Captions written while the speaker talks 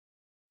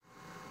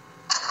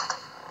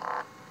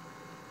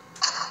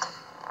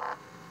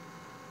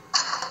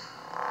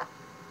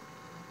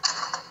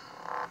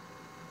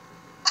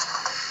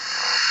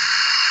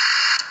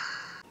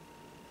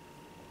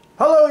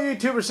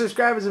YouTuber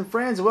subscribers and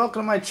friends,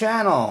 welcome to my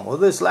channel. Well,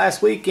 this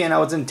last weekend I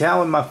was in town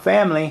with my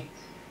family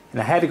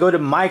and I had to go to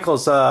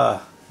Michael's,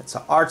 it's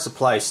an art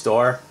supply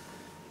store,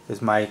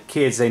 because my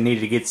kids, they needed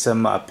to get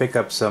some, pick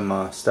up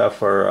some stuff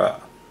for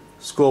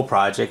school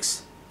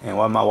projects, and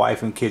while my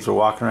wife and kids were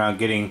walking around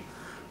getting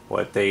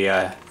what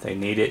they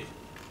needed,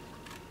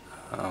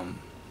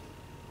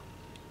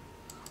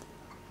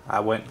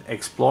 I went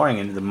exploring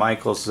into the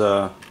Michael's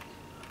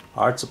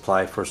art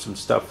supply for some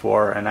stuff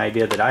for an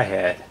idea that I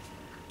had.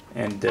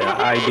 And the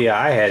idea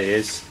I had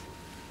is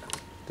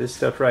this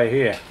stuff right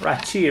here.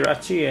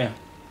 Rachia.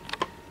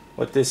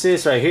 What this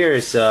is right here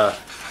is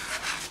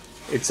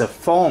it's a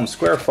foam,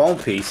 square foam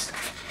piece.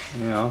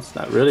 You know, it's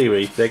not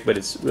really thick, but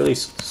it's really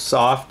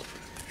soft.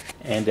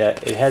 And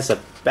it has a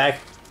back.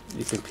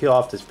 You can peel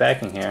off this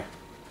backing here.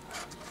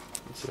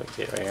 Let's see what I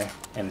get right here.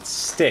 And it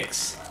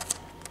sticks.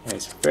 And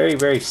it's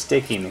very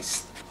sticky, and it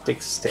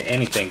sticks to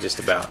anything just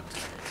about.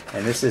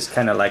 And this is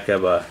kind of like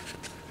a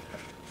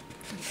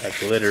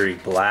glittery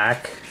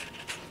black.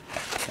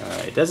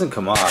 It doesn't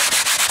come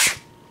off,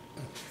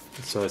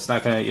 so it's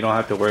not gonna. You don't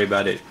have to worry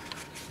about it,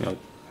 you know,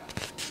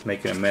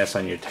 making a mess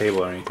on your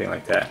table or anything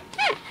like that.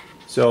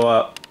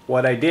 So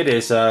what I did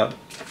is I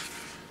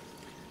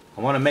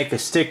want to make a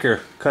sticker,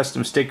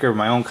 custom sticker,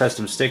 my own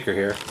custom sticker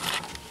here.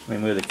 Let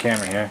me move the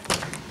camera here,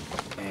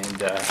 and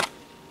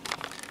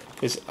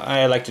because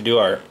I like to do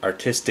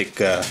artistic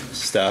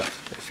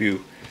stuff. If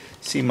you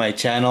see my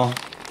channel,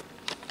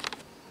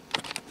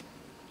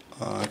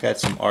 I got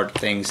some art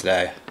things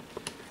that I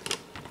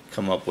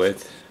come up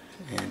with,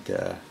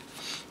 and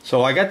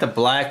so I got the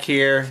black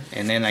here,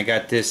 and then I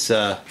got this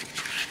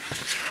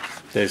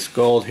this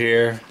gold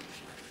here,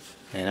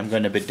 and I'm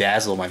going to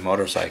bedazzle my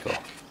motorcycle,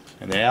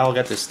 and they all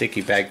got the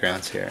sticky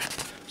backgrounds here.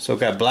 So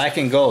got black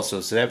and gold. So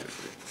does that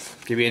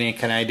give you any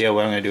kind of idea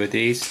what I'm going to do with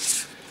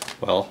these?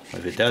 Well,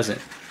 if it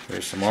doesn't,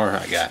 there's some more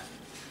I got.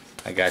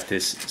 I got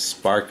this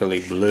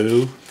sparkly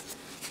blue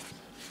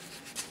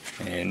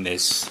and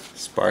this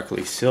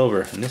sparkly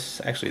silver, and this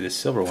actually, this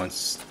silver one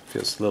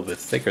feels a little bit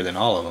thicker than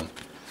all of them,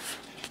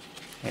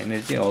 and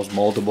it's, you know, it's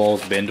moldable,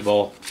 it's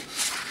bendable.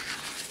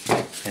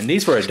 And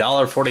these were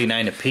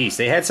 $1.49 a piece.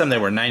 They had some that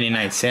were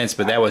 99 cents,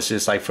 but that was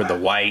just like for the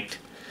white,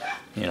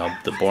 you know,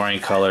 the boring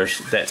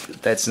colors.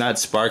 That's not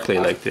sparkly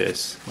like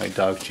this. My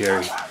dog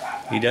Jerry,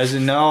 he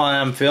doesn't know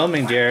I'm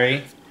filming,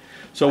 Jerry.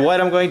 So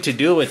what I'm going to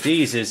do with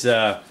these is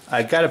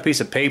I got a piece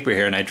of paper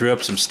here, and I drew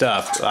up some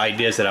stuff,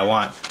 ideas that I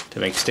want to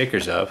make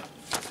stickers of.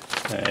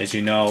 As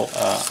you know,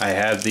 I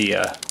have the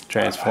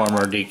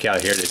Transformer decal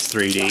here that's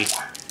 3D.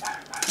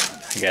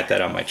 I got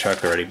that on my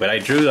truck already, but I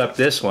drew up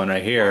this one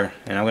right here,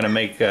 and I'm going to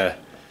make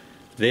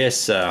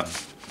this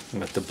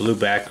with the blue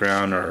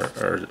background,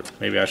 or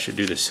maybe I should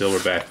do the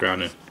silver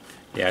background. And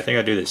yeah, I think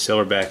I'll do the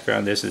silver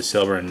background. This is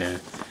silver,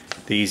 and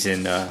these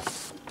in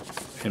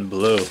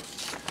blue.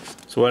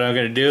 So what I'm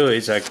going to do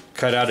is I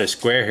cut out a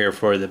square here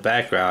for the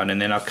background,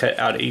 and then I'll cut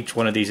out each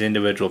one of these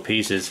individual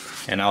pieces,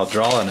 and I'll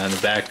draw it on the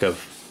back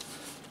of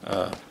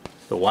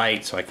the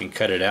white so I can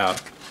cut it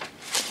out.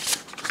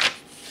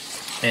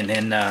 And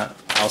then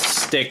I'll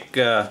stick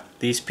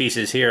these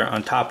pieces here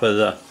on top of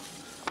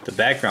the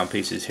background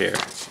pieces here.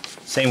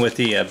 Same with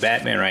the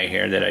Batman right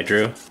here that I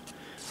drew.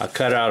 I'll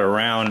cut out a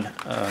round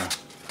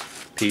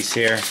piece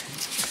here.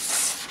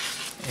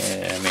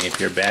 And I mean, if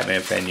you're a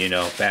Batman fan, you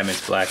know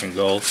Batman's black and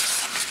gold.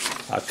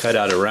 I'll cut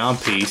out a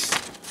round piece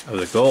of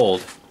the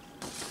gold,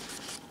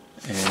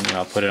 and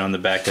I'll put it on the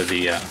back of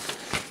the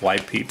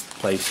white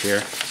plate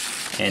here,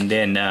 and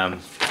then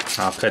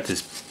I'll cut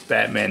this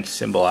Batman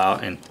symbol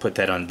out and put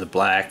that on the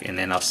black, and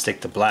then I'll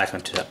stick the black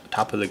on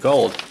top of the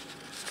gold.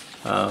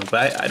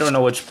 But I don't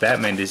know which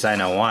Batman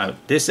design I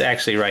want. This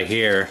actually right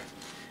here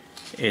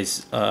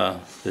is the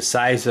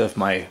size of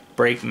my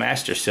brake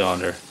master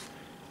cylinder,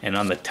 and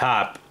on the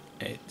top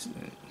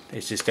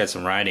it's just got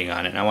some writing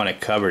on it, and I want to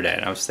cover that.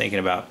 And I was thinking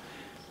about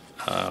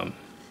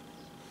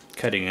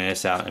cutting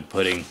this out and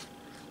putting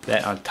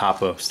that on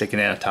top of, sticking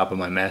that on top of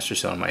my master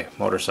cylinder on my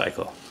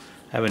motorcycle.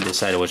 I haven't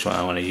decided which one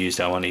I want to use.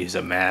 Do I want to use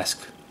a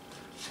mask,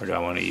 or do I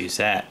want to use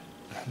that?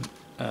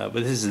 But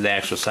this is the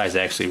actual size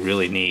I actually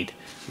really need,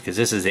 because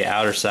this is the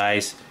outer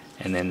size,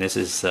 and then this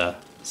is the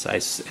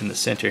size in the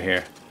center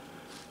here.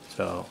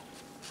 So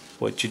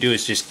what you do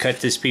is just cut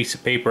this piece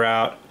of paper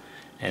out,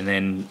 and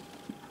then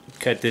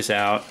cut this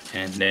out,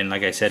 and then,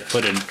 like I said,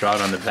 draw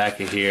it on the back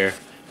of here,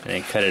 and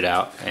then cut it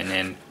out. And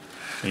then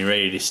when you're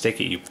ready to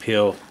stick it, you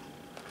peel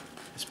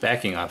this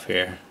backing off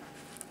here.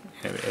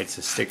 It's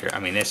a sticker. I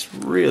mean, it's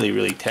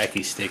really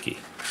tacky sticky.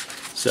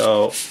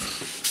 So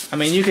I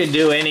mean, you can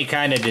do any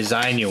kind of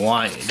design you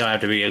want. You don't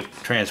have to be a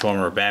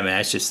Transformer or Batman.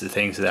 That's just the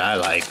things that I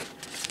like.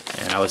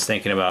 And I was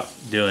thinking about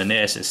doing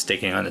this and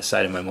sticking on the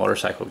side of my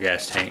motorcycle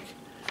gas tank.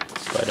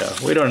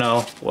 But we don't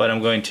know what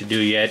I'm going to do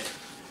yet.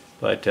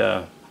 But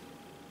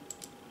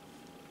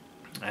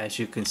as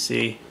you can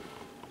see,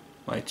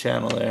 my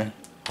channel there,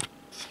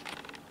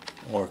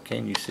 or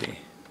can you see?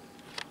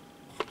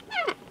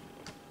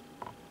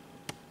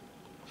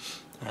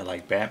 I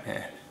like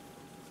Batman.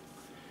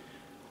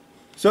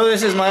 So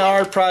this is my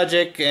art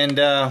project, and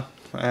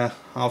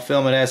I'll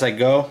film it as I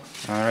go.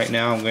 Right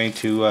now I'm going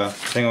to, I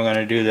think I'm going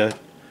to do the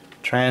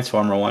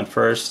transformer one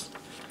first.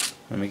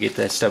 Let me get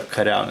that stuff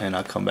cut out and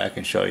I'll come back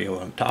and show you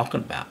what I'm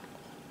talking about.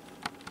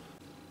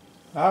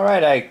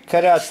 Alright, I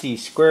cut out the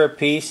square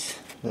piece,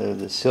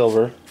 the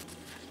silver.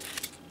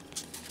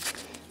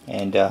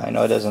 And I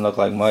know it doesn't look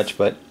like much,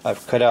 but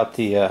I've cut out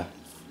the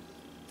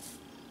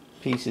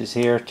pieces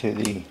here to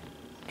the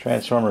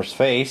transformer's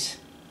face.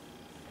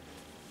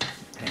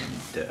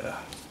 And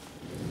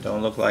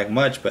don't look like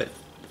much, but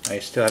I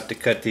still have to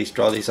cut these,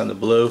 draw these on the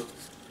blue,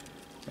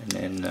 and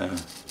then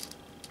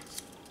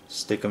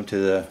stick them to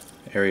the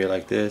area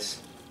like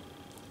this.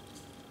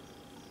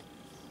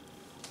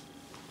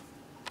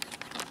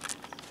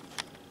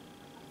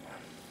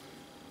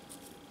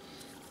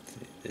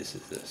 This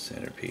is the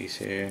centerpiece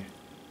here.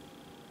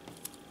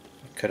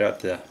 Cut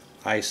out the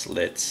eye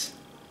slits.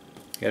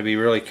 You gotta be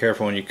really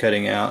careful when you're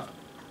cutting out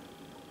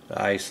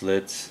the eye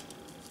slits.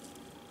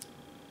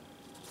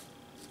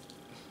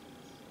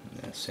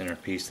 And the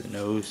centerpiece, the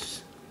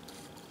nose.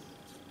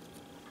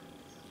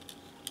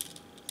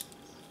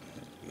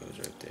 It goes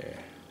right there.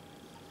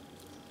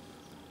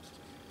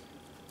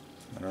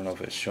 I don't know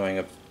if it's showing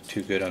up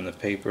too good on the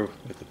paper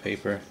with the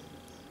paper.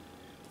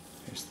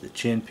 There's the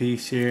chin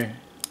piece here.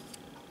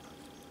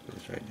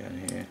 Goes right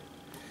down here.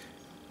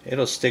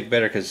 It'll stick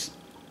better because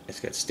it's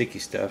got sticky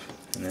stuff,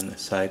 and then the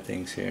side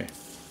things here,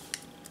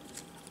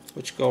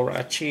 which go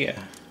right here.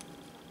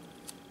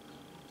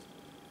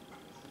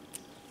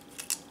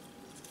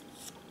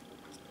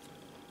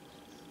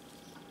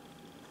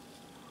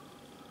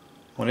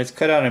 When it's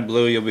cut out in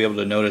blue, you'll be able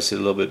to notice it a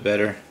little bit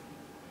better.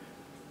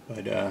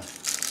 But it's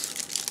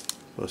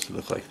supposed to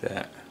look like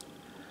that.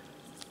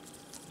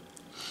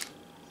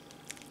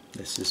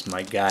 This is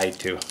my guide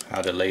to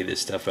how to lay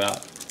this stuff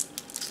out.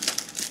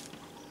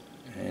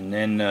 And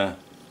then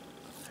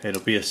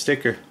it'll be a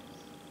sticker.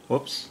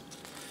 Whoops.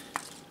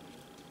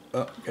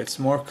 Oh, got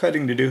some more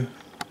cutting to do.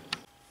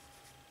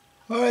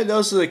 Alright,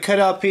 those are the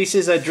cutout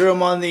pieces. I drew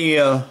them on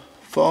the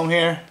foam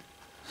here.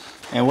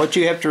 And what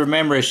you have to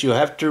remember is you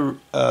have to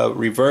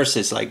reverse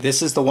this. Like,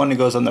 this is the one that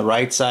goes on the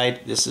right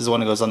side. This is the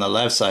one that goes on the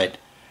left side.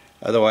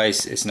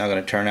 Otherwise, it's not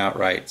going to turn out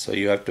right. So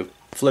you have to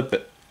flip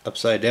it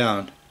upside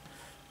down.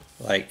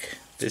 Like,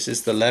 this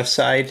is the left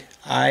side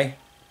eye.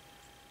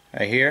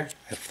 Right here,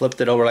 I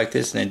flipped it over like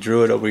this and then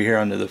drew it over here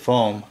under the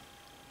foam.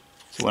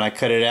 So when I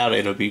cut it out,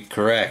 it'll be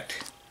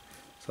correct.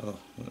 So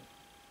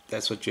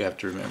that's what you have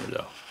to remember,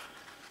 though,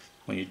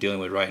 when you're dealing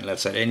with right and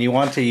left side. And you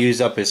want to use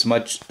up as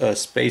much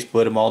space,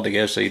 put them all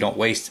together so you don't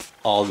waste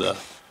all the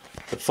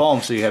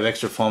foam, so you have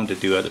extra foam to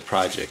do other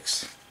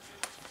projects.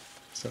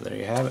 So there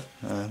you have it.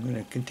 I'm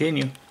going to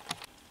continue.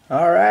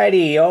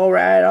 Alrighty,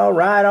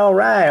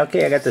 alright.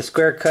 Okay, I got the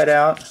square cut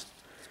out.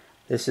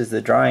 This is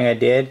the drawing I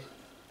did.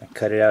 I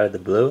cut it out of the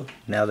blue.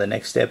 Now the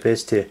next step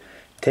is to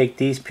take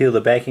these, peel the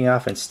backing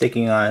off, and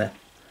sticking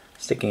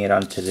it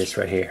onto this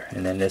right here,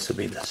 and then this will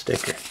be the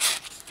sticker.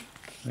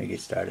 Let me get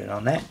started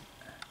on that.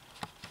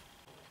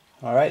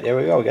 Alright, there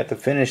we go. We got the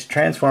finished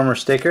transformer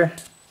sticker.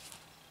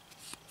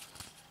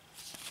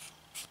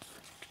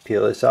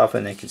 Peel this off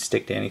and it can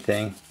stick to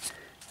anything.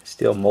 It's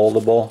still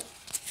moldable,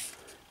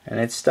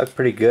 and it's stuck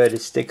pretty good.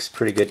 It sticks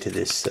pretty good to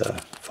this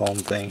foam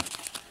thing.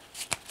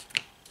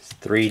 It's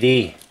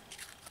 3D.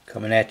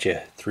 Coming at you,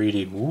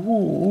 3D.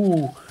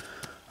 Ooh.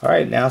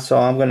 Alright, now so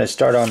I'm going to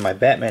start on my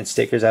Batman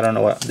stickers. I don't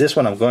know what this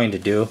one I'm going to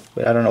do,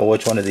 but I don't know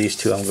which one of these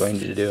two I'm going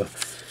to do.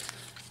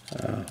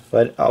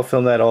 But I'll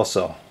film that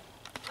also.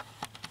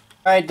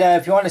 Alright,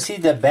 if you want to see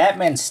the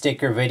Batman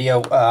sticker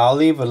video, I'll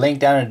leave a link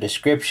down in the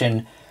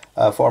description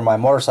for my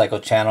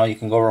motorcycle channel. You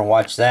can go over and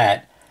watch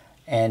that.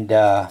 And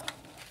or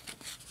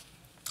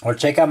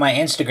check out my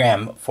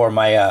Instagram for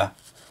my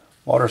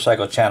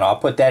motorcycle channel. I'll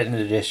put that in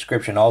the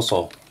description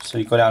also. So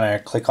you go down there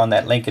and click on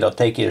that link. It'll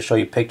take you to show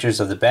you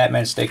pictures of the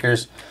Batman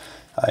stickers.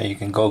 You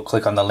can go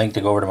click on the link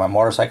to go over to my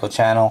motorcycle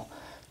channel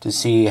to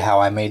see how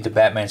I made the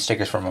Batman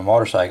stickers for my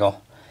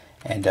motorcycle.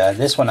 And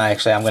this one I'm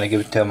going to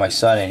give it to my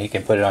son, and he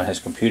can put it on his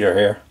computer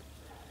here.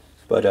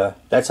 But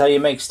that's how you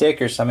make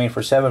stickers. I mean,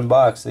 for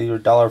 $7, these are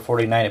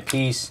 $1.49 a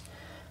piece.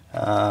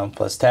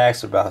 Plus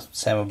tax, about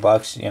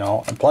 $7, you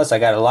know. And plus I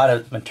got a lot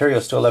of material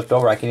still left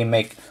over. I can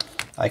make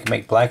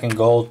black and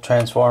gold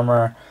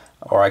transformer,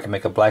 or I can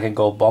make a black and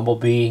gold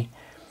bumblebee,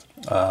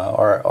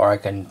 or I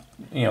can,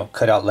 you know,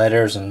 cut out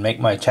letters and make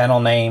my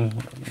channel name,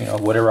 you know,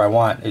 whatever I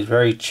want. It's a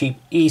very cheap,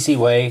 easy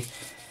way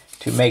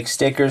to make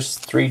stickers,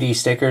 3D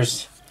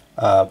stickers.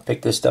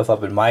 Pick this stuff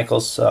up at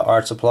Michael's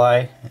Art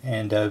Supply,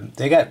 and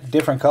they got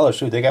different colors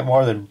too. They got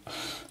more than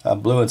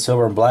blue and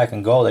silver and black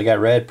and gold. They got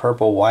red,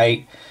 purple,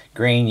 white,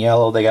 green,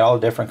 yellow. They got all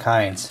different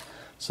kinds.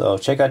 So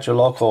check out your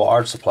local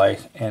art supply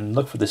and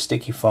look for the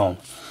sticky foam.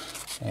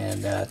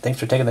 And thanks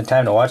for taking the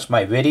time to watch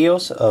my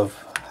videos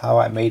of how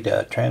I made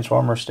a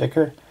transformer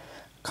sticker.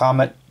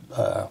 Comment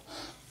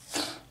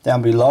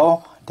down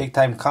below. Take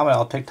time to comment.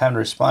 I'll take time to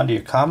respond to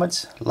your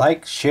comments.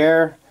 Like,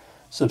 share,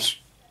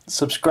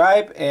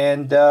 subscribe,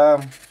 and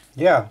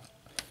yeah,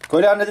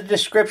 go down to the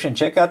description.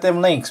 Check out them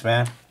links,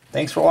 man.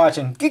 Thanks for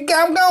watching. Get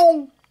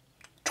gone.